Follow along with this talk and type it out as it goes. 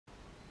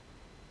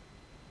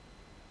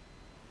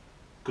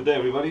Good day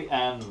everybody,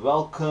 and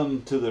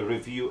welcome to the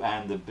review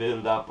and the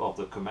build up of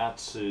the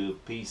Komatsu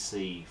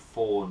PC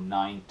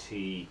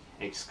 490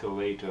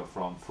 excavator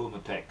from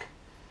Fumotec.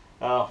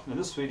 In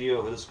this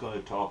video we're just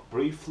going to talk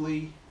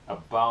briefly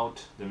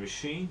about the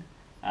machine,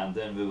 and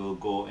then we will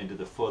go into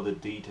the further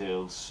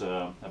details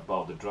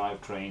about the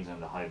drivetrains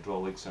and the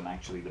hydraulics and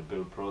actually the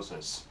build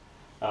process.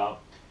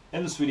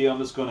 In this video I'm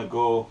just going to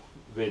go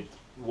with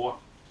what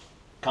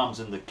comes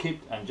in the kit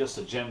and just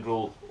a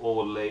general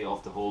overlay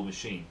of the whole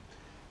machine.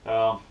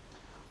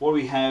 What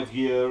we have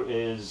here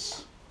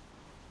is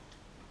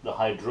the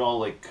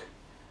hydraulic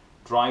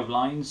drive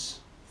lines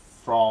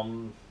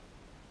from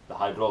the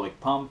hydraulic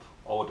pump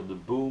over to the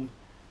boom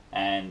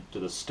and to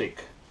the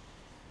stick.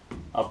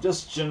 I've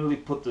just generally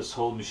put this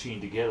whole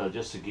machine together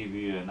just to give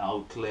you an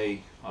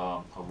outlay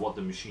of what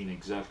the machine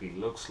exactly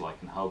looks like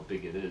and how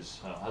big it is.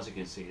 As you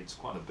can see, it's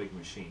quite a big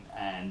machine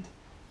and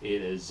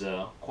it is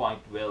quite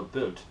well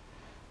built.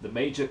 The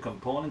major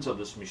components of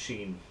this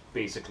machine,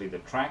 basically the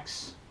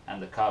tracks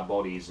and the car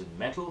body, is in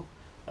metal.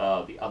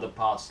 The other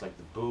parts like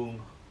the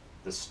boom,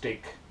 the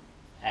stick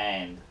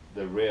and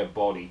the rear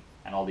body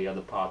and all the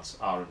other parts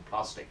are in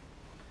plastic.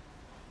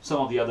 Some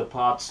of the other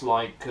parts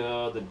like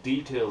the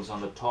details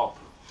on the top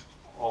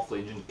of the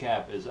engine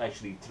cap is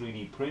actually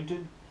 3D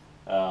printed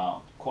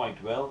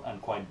quite well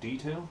and quite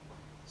detailed.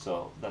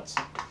 So that's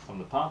from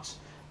the parts.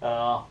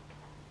 The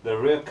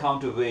rear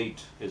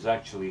counterweight is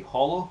actually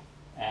hollow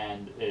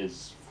and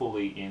is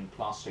fully in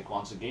plastic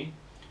once again.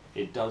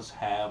 It does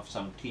have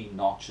some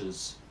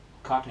T-notches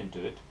cut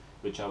into it,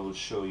 which I will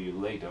show you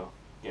later.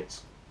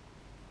 Gets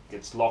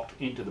locked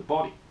into the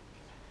body.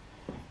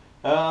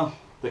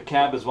 The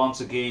cab is once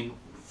again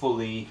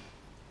fully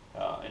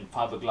in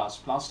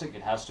fiberglass plastic.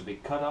 It has to be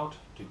cut out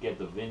to get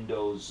the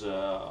windows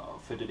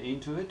fitted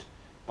into it,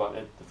 but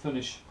the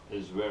finish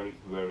is very,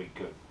 very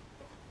good.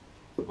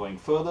 Going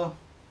further,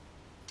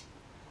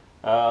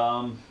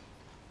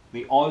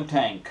 the oil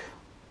tank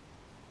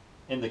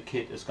in the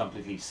kit is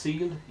completely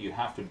sealed. You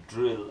have to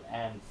drill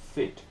and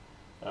fit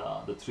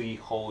the 3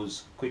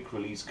 hose quick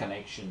release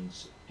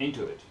connections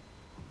into it.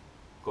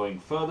 Going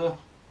further,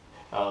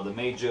 the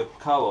major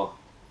cover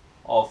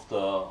of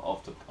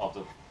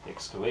the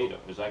excavator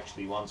is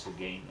actually once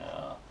again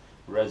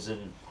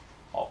resin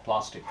or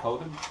plastic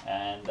coated,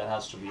 and that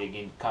has to be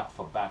again cut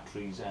for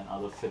batteries and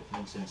other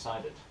fitments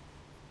inside it.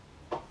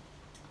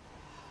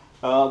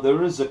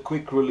 There is a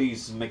quick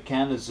release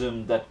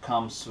mechanism that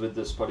comes with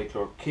this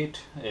particular kit.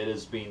 It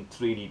has been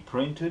 3D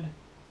printed.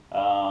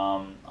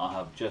 I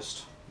have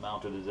just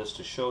mounted it just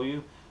to show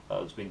you.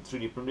 It's been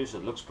 3D printed, so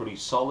it looks pretty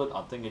solid.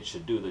 I think it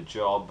should do the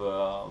job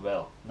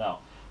well.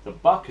 Now, the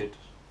bucket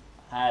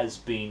has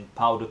been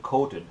powder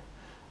coated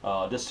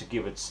just to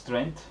give it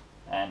strength,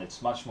 and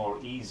it's much more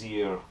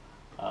easier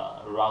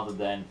rather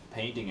than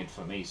painting it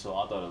for me. So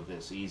I thought of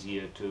this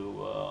easier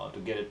to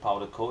get it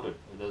powder coated,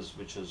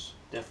 which is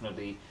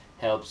definitely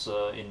helps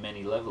in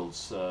many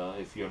levels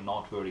if you're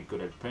not very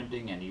good at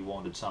printing and you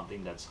wanted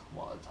something that's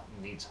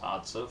needs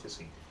hard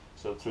surfacing.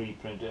 So 3D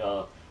print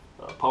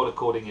powder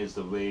coating is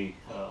the way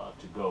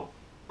to go.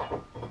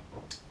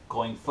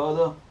 Going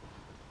further,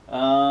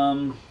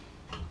 the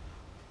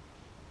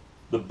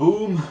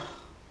boom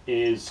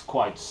is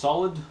quite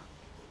solid.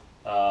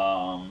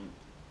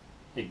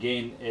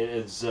 Again,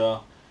 it's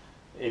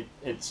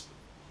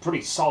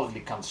pretty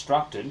solidly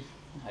constructed.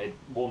 It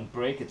won't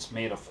break. It's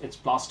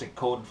plastic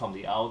coated from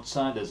the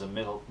outside. There's a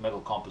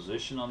metal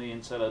composition on the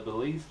inside, I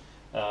believe.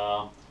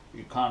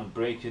 You can't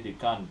break it, you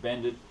can't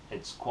bend it.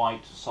 It's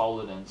quite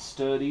solid and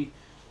sturdy.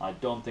 I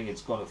don't think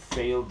it's going to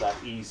fail that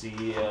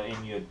easy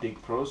in your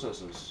dig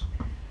processes.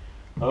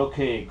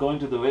 Okay, going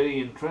to the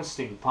very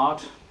interesting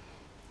part.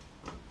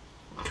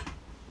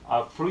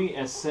 I've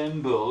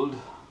pre-assembled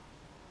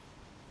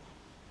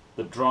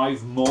the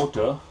drive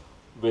motor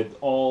with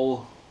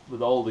all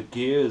the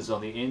gears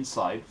on the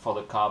inside for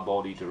the car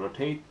body to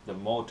rotate. The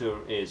motor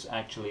is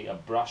actually a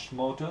brush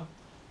motor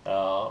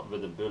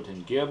with a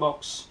built-in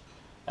gearbox,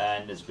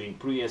 and it's been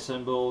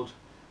pre-assembled.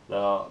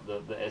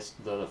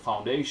 The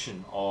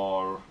foundation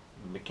or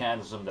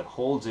mechanism that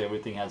holds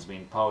everything has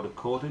been powder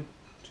coated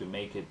to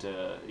make it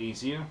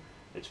easier.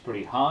 It's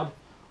pretty hard.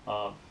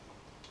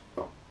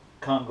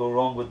 Can't go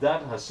wrong with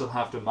that. I still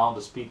have to mount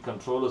the speed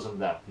controllers on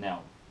that.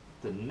 Now,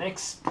 the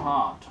next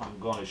part I'm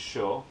going to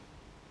show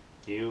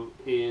you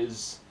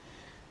is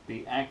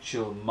the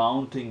actual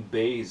mounting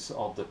base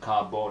of the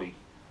car body.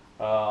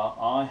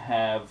 I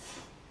have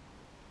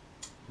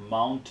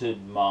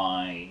mounted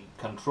my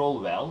control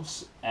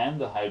valves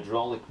and the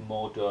hydraulic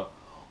motor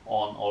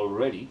on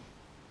already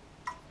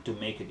to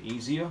make it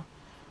easier.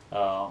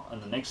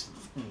 In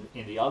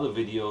the other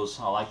videos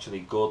I'll actually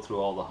go through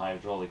all the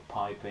hydraulic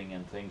piping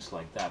and things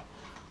like that.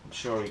 I'm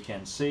sure you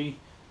can see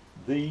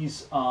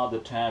these are the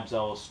tabs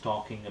I was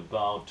talking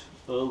about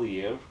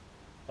earlier,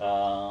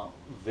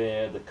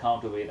 where the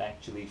counterweight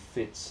actually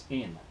fits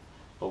in.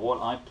 But what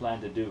I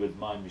plan to do with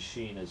my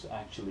machine is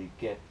actually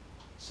get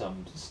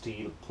some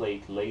steel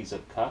plate laser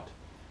cut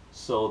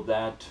so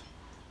that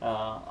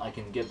I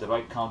can get the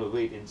right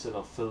counterweight instead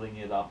of filling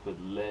it up with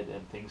lead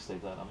and things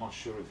like that. I'm not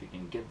sure if you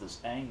can get this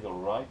angle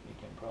right. You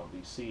can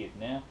probably see it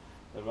now.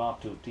 There are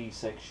 2 T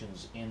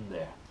sections in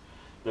there.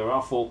 There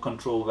are 4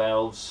 control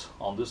valves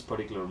on this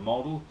particular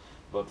model,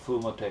 but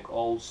Fumotec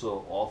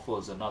also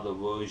offers another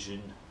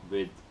version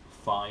with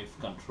 5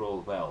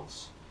 control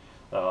valves.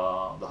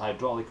 The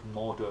hydraulic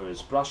motor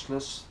is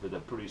brushless with a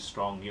pretty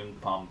strong Young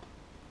pump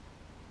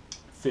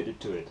fitted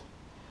to it.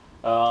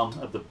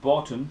 At the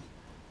bottom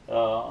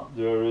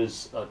there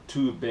is a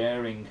 2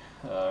 bearing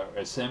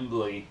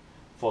assembly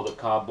for the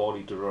car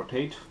body to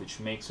rotate, which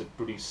makes it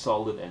pretty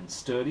solid and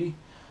sturdy.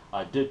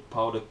 I did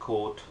powder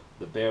coat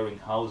the bearing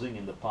housing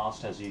in the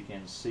past, as you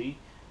can see,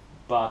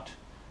 but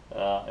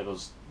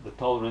the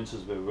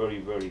tolerances were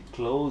very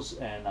close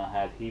and I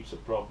had heaps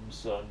of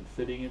problems in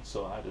fitting it,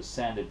 so I had to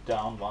sand it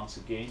down once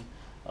again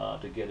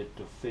to get it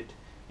to fit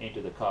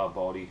into the car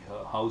body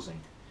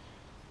housing.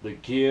 The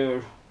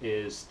gear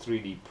is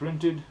 3D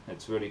printed.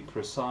 It's very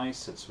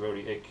precise, it's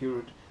very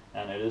accurate,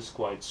 and it is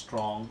quite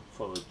strong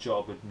for the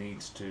job it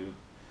needs to.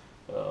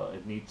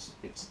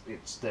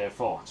 It's there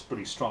for. It's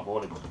pretty strong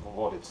for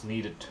what it's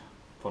needed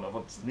for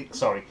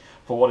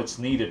what it's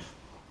needed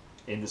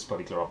in this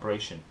particular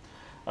operation.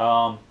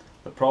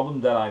 The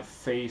problem that I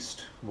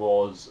faced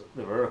was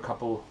there were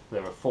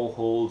 4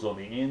 holes on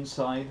the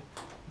inside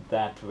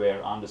that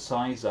were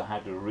undersized. I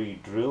had to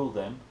re-drill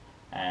them,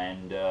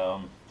 and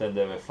then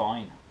they were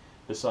fine.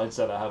 Besides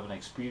that, I haven't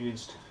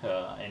experienced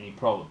any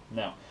problem.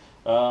 Now,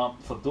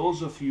 for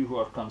those of you who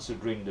are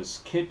considering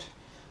this kit,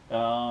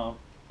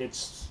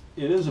 it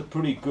is a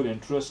pretty good,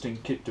 interesting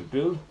kit to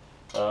build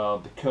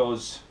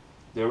because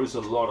there is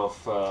a lot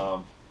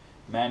of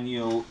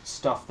manual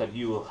stuff that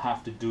you will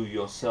have to do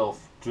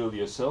yourself, drill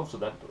yourself. So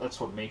that's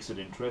what makes it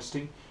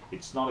interesting.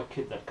 It's not a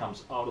kit that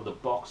comes out of the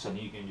box and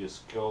you can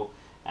just go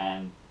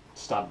and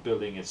start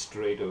building it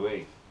straight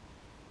away.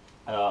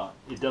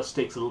 It does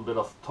take a little bit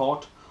of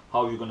thought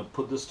how you're going to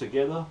put this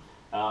together,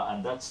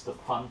 and that's the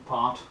fun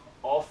part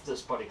of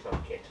this particular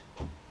kit.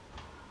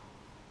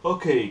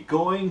 Okay,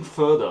 going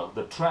further,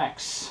 the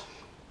tracks.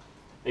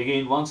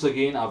 Once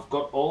again, I've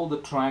got all the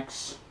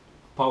tracks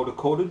powder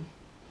coated.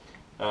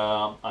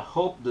 I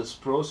hope this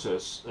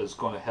process is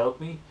going to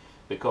help me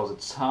because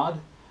it's hard.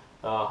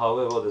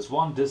 However, there's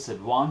one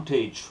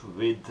disadvantage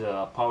with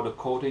powder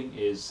coating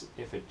is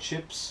if it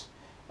chips,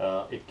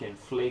 it can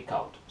flake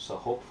out. So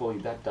hopefully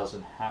that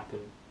doesn't happen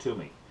to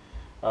me.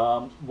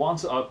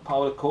 Once I've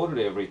powder coated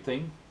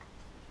everything,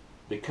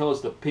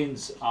 because the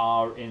pins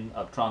are in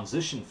a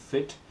transition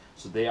fit,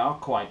 so they are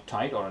quite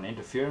tight, or an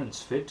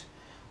interference fit,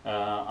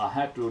 I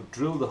had to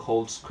drill the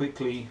holes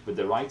quickly with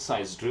the right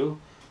size drill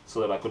so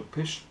that I could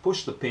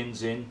push the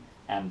pins in,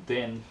 and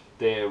then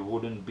there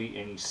wouldn't be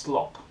any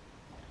slop.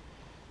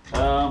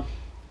 The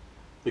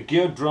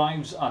gear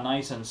drives are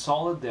nice and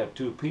solid. There are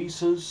 2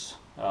 pieces.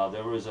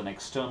 There is an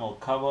external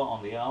cover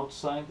on the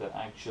outside that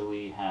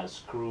actually has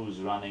screws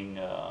running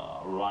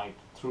right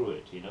through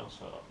it,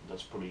 so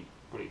that's pretty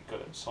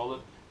good and solid.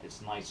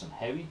 It's nice and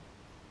heavy.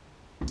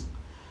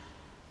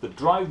 The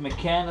drive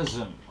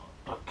mechanism,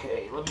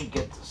 okay, let me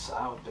get this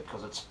out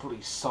because it's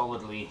pretty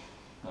solidly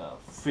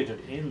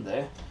fitted in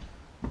there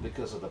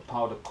because of the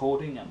powder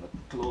coating and the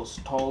close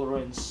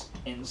tolerance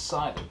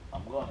inside it.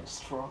 I'm going to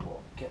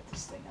struggle to get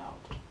this thing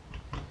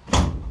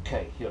out.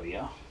 Okay, here we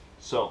are.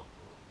 So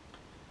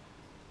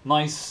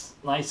nice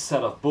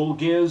set of bull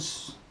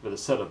gears with a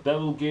set of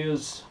bevel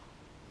gears,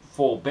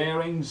 4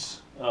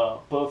 bearings,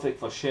 perfect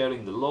for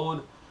sharing the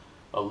load,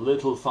 a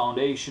little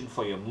foundation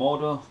for your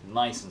motor,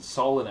 nice and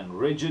solid and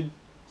rigid.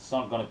 It's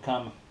not going to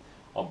come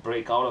or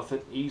break out of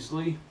it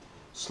easily.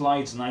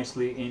 Slides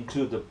nicely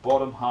into the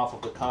bottom half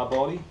of the car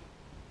body.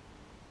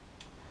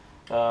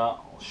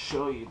 I'll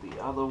show you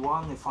the other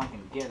one if I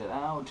can get it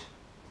out.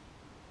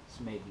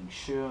 Just making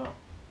sure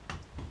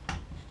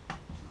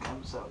it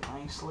comes out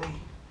nicely.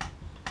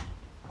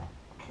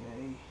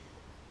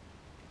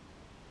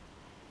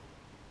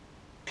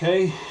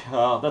 Okay,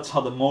 that's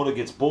how the motor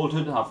gets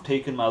bolted. I've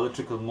taken my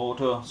electrical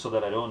motor so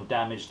that I don't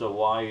damage the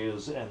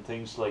wires and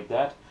things like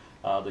that.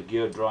 The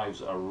gear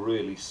drives are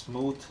really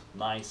smooth,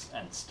 nice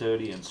and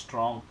sturdy and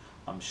strong.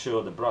 I'm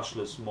sure the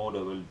brushless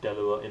motor will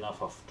deliver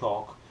enough of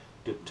torque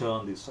to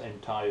turn this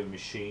entire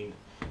machine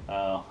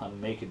and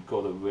make it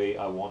go the way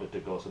I want it to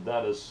go. So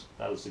that is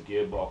the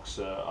gearbox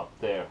up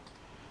there.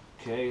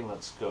 Okay,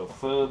 let's go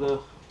further.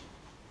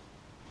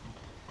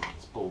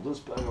 Let's pull this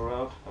bagger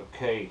out.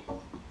 Okay,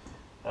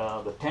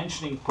 the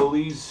tensioning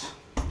pulleys,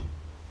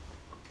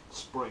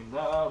 spring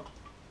that out.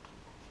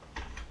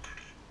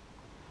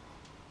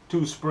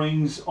 2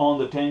 springs on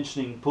the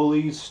tensioning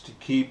pulleys to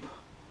keep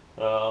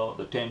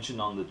the tension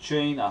on the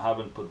chain. I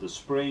haven't put the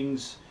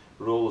springs.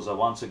 Rollers are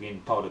once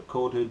again powder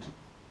coated.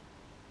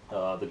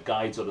 The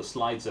guides or the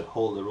slides that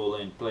hold the roller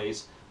in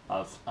place,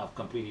 I've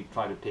completely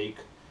tried to take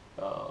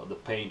the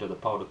paint or the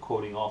powder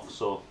coating off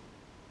so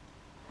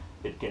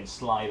it can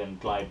slide and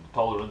glide.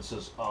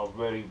 Tolerances are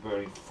very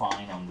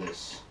fine on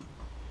this.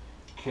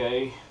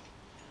 Okay,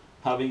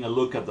 having a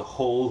look at the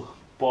whole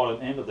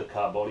bottom end of the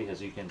car body,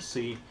 as you can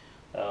see,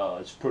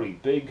 It's pretty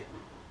big.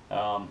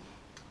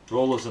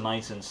 Rollers are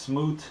nice and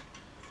smooth.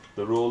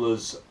 The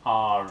rollers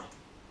are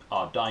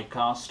die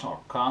cast or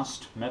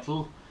cast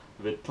metal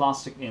with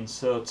plastic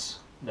inserts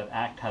that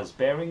act as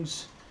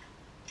bearings.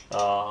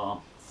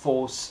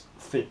 Force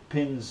fit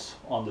pins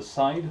on the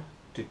side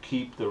to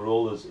keep the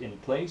rollers in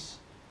place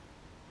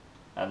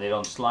and they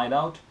don't slide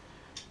out.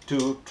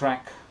 2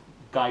 track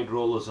guide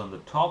rollers on the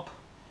top.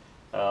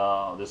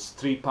 There's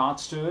 3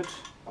 parts to it.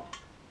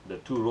 The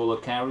 2 roller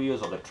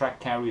carriers or the track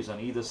carriers on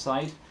either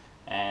side,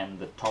 and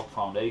the top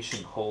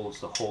foundation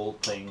holds the whole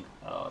thing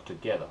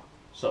together.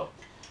 So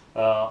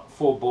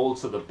 4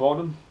 bolts at the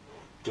bottom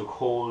to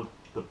hold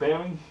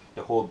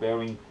the whole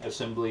bearing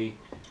assembly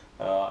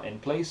in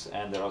place,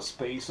 and there are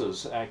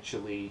spacers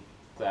actually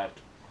that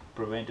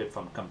prevent it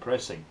from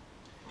compressing.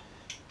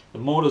 The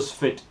motors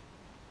fit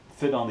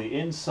on the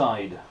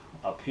inside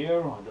up here.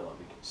 I don't know if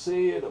you can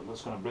see it. I'm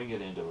just going to bring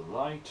it into the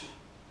light.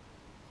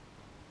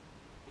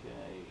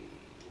 Okay,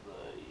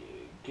 there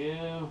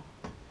you go.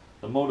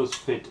 The motors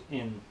fit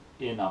in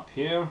up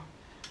here.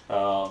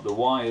 The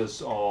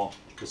wires or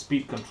the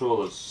speed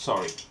controllers,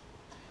 sorry,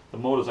 the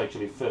motors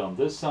actually fit on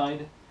this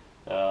side.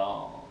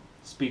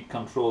 Speed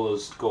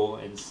controllers go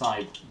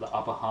inside the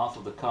upper half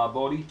of the car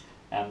body,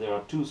 and there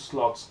are 2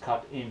 slots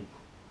cut in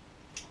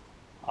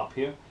up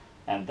here,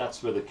 and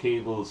that's where the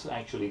cables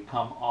actually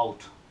come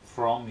out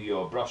from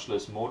your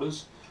brushless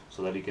motors,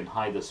 so that you can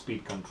hide the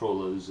speed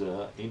controllers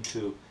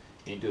into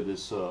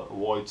this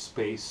void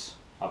space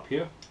up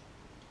here.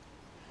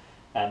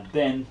 And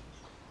then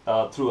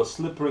through a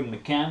slip ring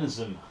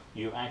mechanism,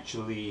 you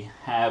actually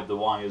have the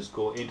wires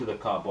go into the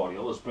car body.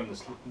 I'll just bring the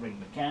slip ring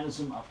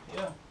mechanism up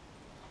here.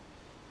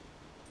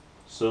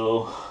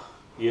 So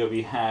here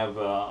we have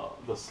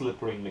the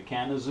slip ring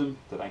mechanism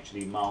that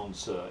actually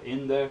mounts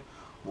in there.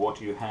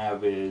 What you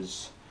have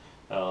is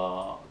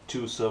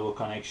 2 servo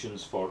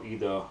connections for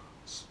either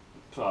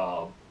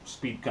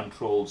speed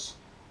controls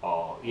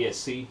or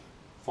ESC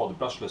for the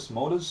brushless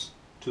motors,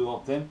 2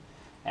 of them,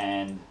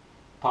 and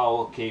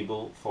power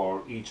cable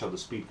for each of the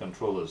speed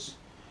controllers.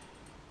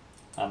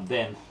 And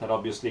then that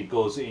obviously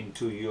goes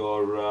into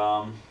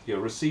your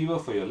receiver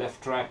for your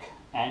left track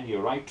and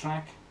your right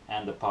track,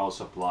 and the power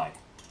supply.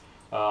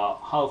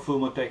 How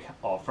Fumotec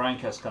or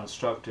Frank has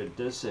constructed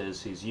this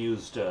is he's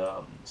used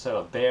a set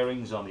of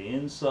bearings on the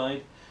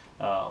inside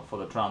for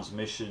the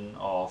transmission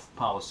of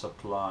power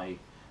supply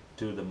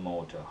to the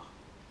motor.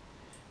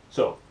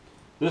 So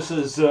this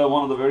is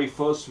one of the very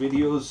first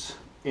videos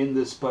in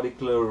this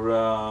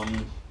particular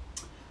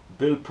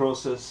build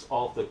process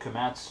of the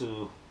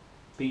Komatsu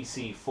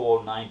PC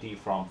 490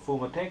 from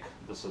Fumotec.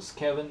 This is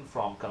Kevin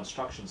from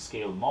Construction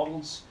Scale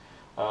Models.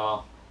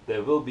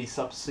 There will be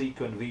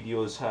subsequent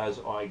videos as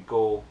I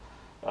go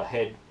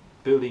ahead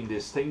building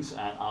these things,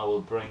 and I will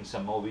bring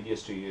some more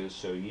videos to you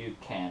so you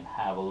can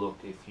have a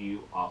look if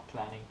you are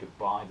planning to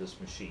buy this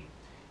machine.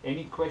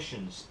 Any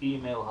questions,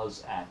 email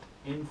us at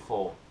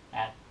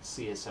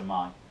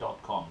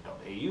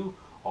info@csmi.com.au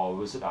or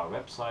visit our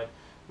website,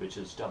 which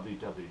is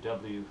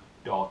www.csmi.com.au.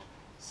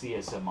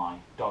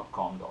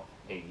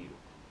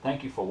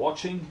 Thank you for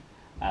watching,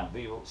 and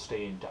we will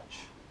stay in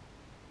touch.